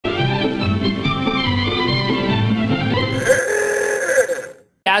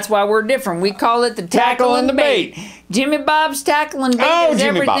That's why we're different. We call it the tackle and the bait. Jimmy Bob's Tackle and Bait is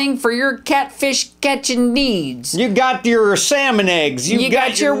everything for your catfish catching needs. You got your salmon eggs. You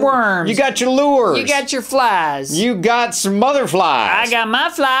got your worms. You got your lures. You got your flies. You got some other flies. I got my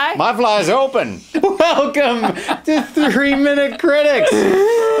fly. My fly's open. Welcome to 3 Minute Critics.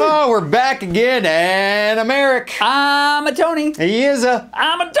 Oh, we're back again, and I'm Eric. I'm a Tony. He is a...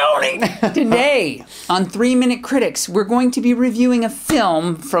 I'm a Tony. Today, on 3 Minute Critics, we're going to be reviewing a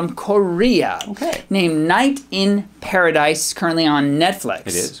film from Korea named Night in Paradise, currently on Netflix. It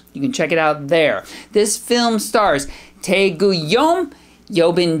is. You can check it out there. This film stars Tae-goo,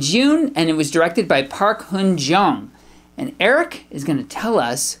 Yeo-bin, Jeun, and it was directed by Park Hun-jeong. And Eric is going to tell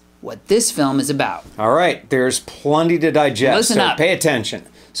us what this film is about. All right, there's plenty to digest, Listen up. Pay attention.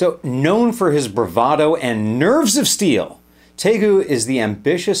 So, known for his bravado and nerves of steel, Tae-goo is the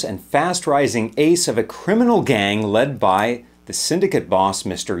ambitious and fast-rising ace of a criminal gang led by the syndicate boss,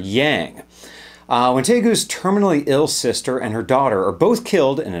 Mr. Yang. When Tae-goo's terminally ill sister and her daughter are both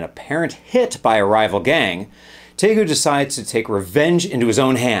killed in an apparent hit by a rival gang, Tae-goo decides to take revenge into his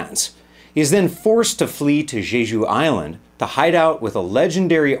own hands. He is then forced to flee to Jeju Island to hide out with a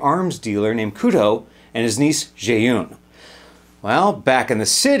legendary arms dealer named Kudo and his niece Jeun. Well, back in the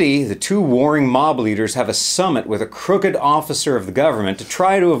city, the two warring mob leaders have a summit with a crooked officer of the government to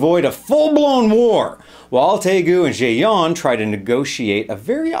try to avoid a full-blown war, while Tae-goo and Jeun try to negotiate a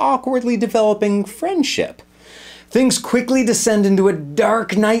very awkwardly developing friendship. Things quickly descend into a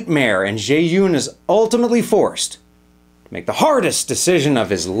dark nightmare, and Jeun is ultimately forced to make the hardest decision of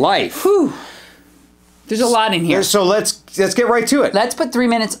his life. Whew. There's a lot in here. So let's get right to it. Let's put 3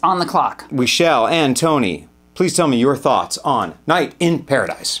 minutes on the clock. We shall. And Tony, please tell me your thoughts on Night in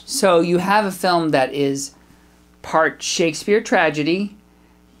Paradise. So you have a film that is part Shakespeare tragedy,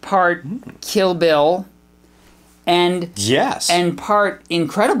 part Kill Bill, and part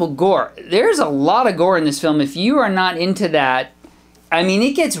incredible gore. There's a lot of gore in this film. If you are not into that, I mean,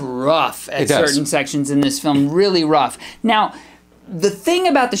 it gets rough at certain sections in this film, really rough. Now, the thing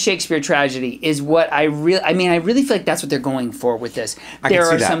about the Shakespeare tragedy is what I really feel like that's what they're going for with this. There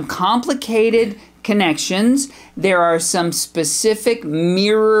are some complicated connections. There are some specific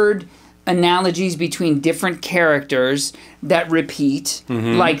mirrored analogies between different characters that repeat,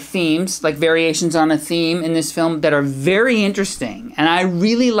 like themes, like variations on a theme in this film that are very interesting. And I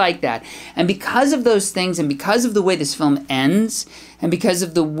really like that. And because of those things, and because of the way this film ends, and because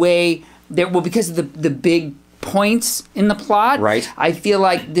of the way, because of the big points in the plot, I feel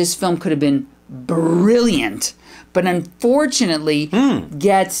like this film could have been brilliant, but unfortunately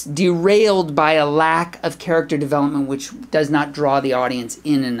gets derailed by a lack of character development, which does not draw the audience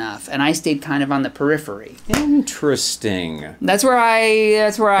in enough. And I stayed kind of on the periphery. Interesting. That's where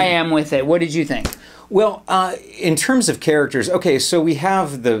I am with it. What did you think? Well, in terms of characters, okay, so we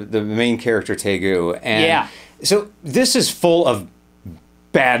have the main character Tae-goo, and so this is full of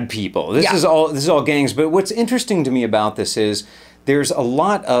bad people. This is all gangs. But what's interesting to me about this is there's a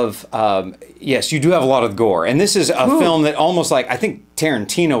lot of yes, you do have a lot of gore, and this is a film that almost like I think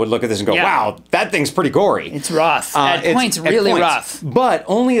Tarantino would look at this and go, "Wow, that thing's pretty gory." It's rough. At points, really rough. But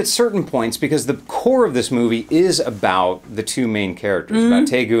only at certain points, because the core of this movie is about the two main characters, about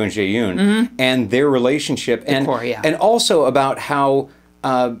Tae-goo and Jeun, and their relationship, and also about how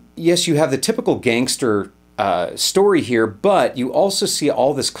yes, you have the typical gangster story here, but you also see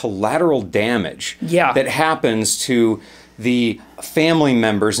all this collateral damage that happens to the family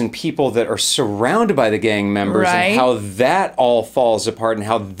members and people that are surrounded by the gang members, and how that all falls apart and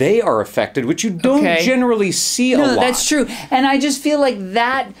how they are affected, which you don't generally see a lot. No, that's true. And I just feel like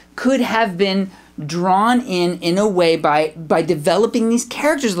that could have been drawn in a way by developing these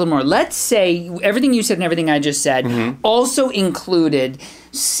characters a little more. Let's say everything you said and everything I just said also included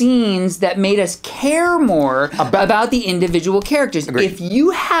scenes that made us care more about the individual characters. If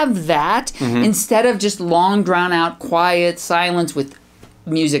you have that, instead of just long, drawn-out, quiet silence with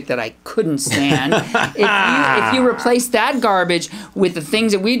music that I couldn't stand, if you replace that garbage with the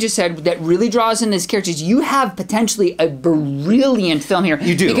things that we just said that really draws in these characters, you have potentially a brilliant film here.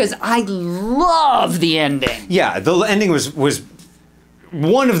 You do. Because I love the ending. Yeah, the ending was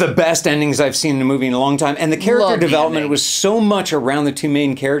one of the best endings I've seen in a movie in a long time, and the character development was so much around the two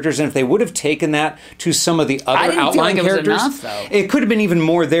main characters, and if they would have taken that to some of the other outline characters, it could have been even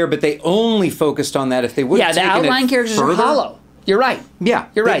more there, but they only focused on that. If they would have taken it the outline characters are hollow. You're right. Yeah.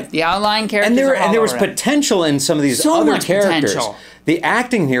 You're right. The outline characters are hollow. And there was potential in some of these other characters. Potential. The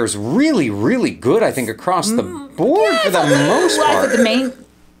acting here is really, really good, I think, across the board for the most part.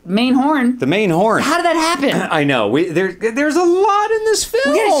 main horn. The main horn. How did that happen? I know. There's a lot in this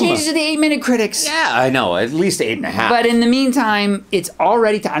film. We gotta change it to the 8-minute critics. Yeah, I know. At least 8.5. But in the meantime, it's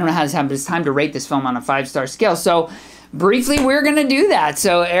already, I don't know how this happened, but it's time to rate this film on a 5-star scale. So briefly, we're gonna do that.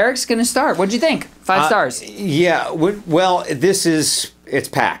 So Eric's gonna start. What'd you think? 5 stars. Yeah. Well, this is. It's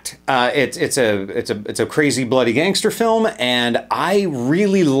packed. It's a crazy bloody gangster film, and I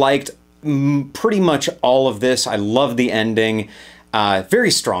really liked pretty much all of this. I love the ending. Very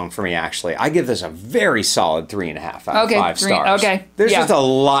strong for me, actually. I give this a very solid 3.5 out of 5 stars. Okay. There's just a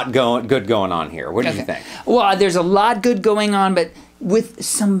lot good going on here. What do you think? Well, there's a lot good going on, but with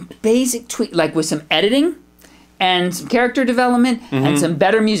some basic tweak, like with some editing and some character development and some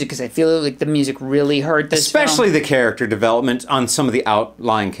better music, because I feel like the music really hurt this Especially film. the character development on some of the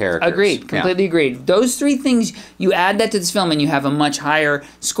outlying characters. Agreed. Completely agreed. Those 3 things, you add that to this film and you have a much higher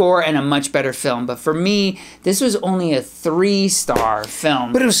score and a much better film. But for me, this was only a 3-star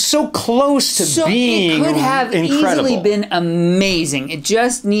film. But it was so close to being it could have incredible. Easily been amazing. It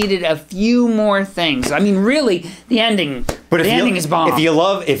just needed a few more things. I mean, really, the ending. The ending is bomb. If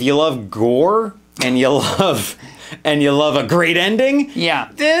you love gore and you love a great ending,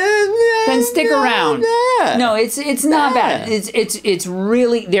 then stick around. No, it's not bad. It's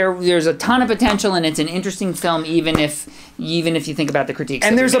really there's a ton of potential and it's an interesting film, even if you think about the critiques.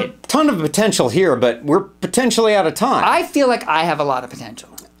 And there's a ton of potential here, but we're potentially out of time. I feel like I have a lot of potential,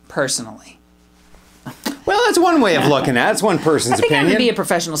 personally. Well, that's one way of looking at it. It's one person's opinion. I'm gonna be a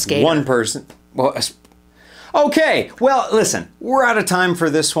professional skater. One person. Well. Okay, well, listen, we're out of time for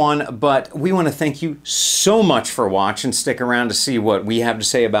this one, but we want to thank you so much for watching. Stick around to see what we have to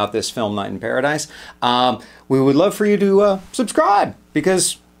say about this film, Night in Paradise. We would love for you to subscribe,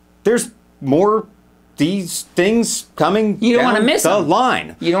 because there's more these things coming You don't want to miss the them.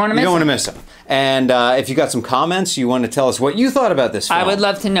 line. You don't want to miss them. You don't want to miss them. And if you got some comments, you want to tell us what you thought about this film. I would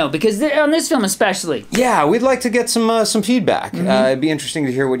love to know, because on this film especially. Yeah, we'd like to get some feedback. It'd be interesting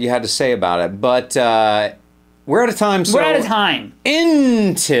to hear what you had to say about it. But we're out of time, so... We're out of time.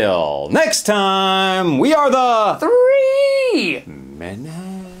 Until next time, we are the... 3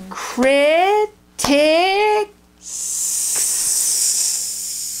 critics.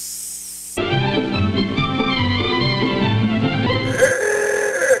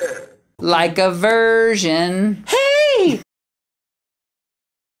 Like a version. Hey!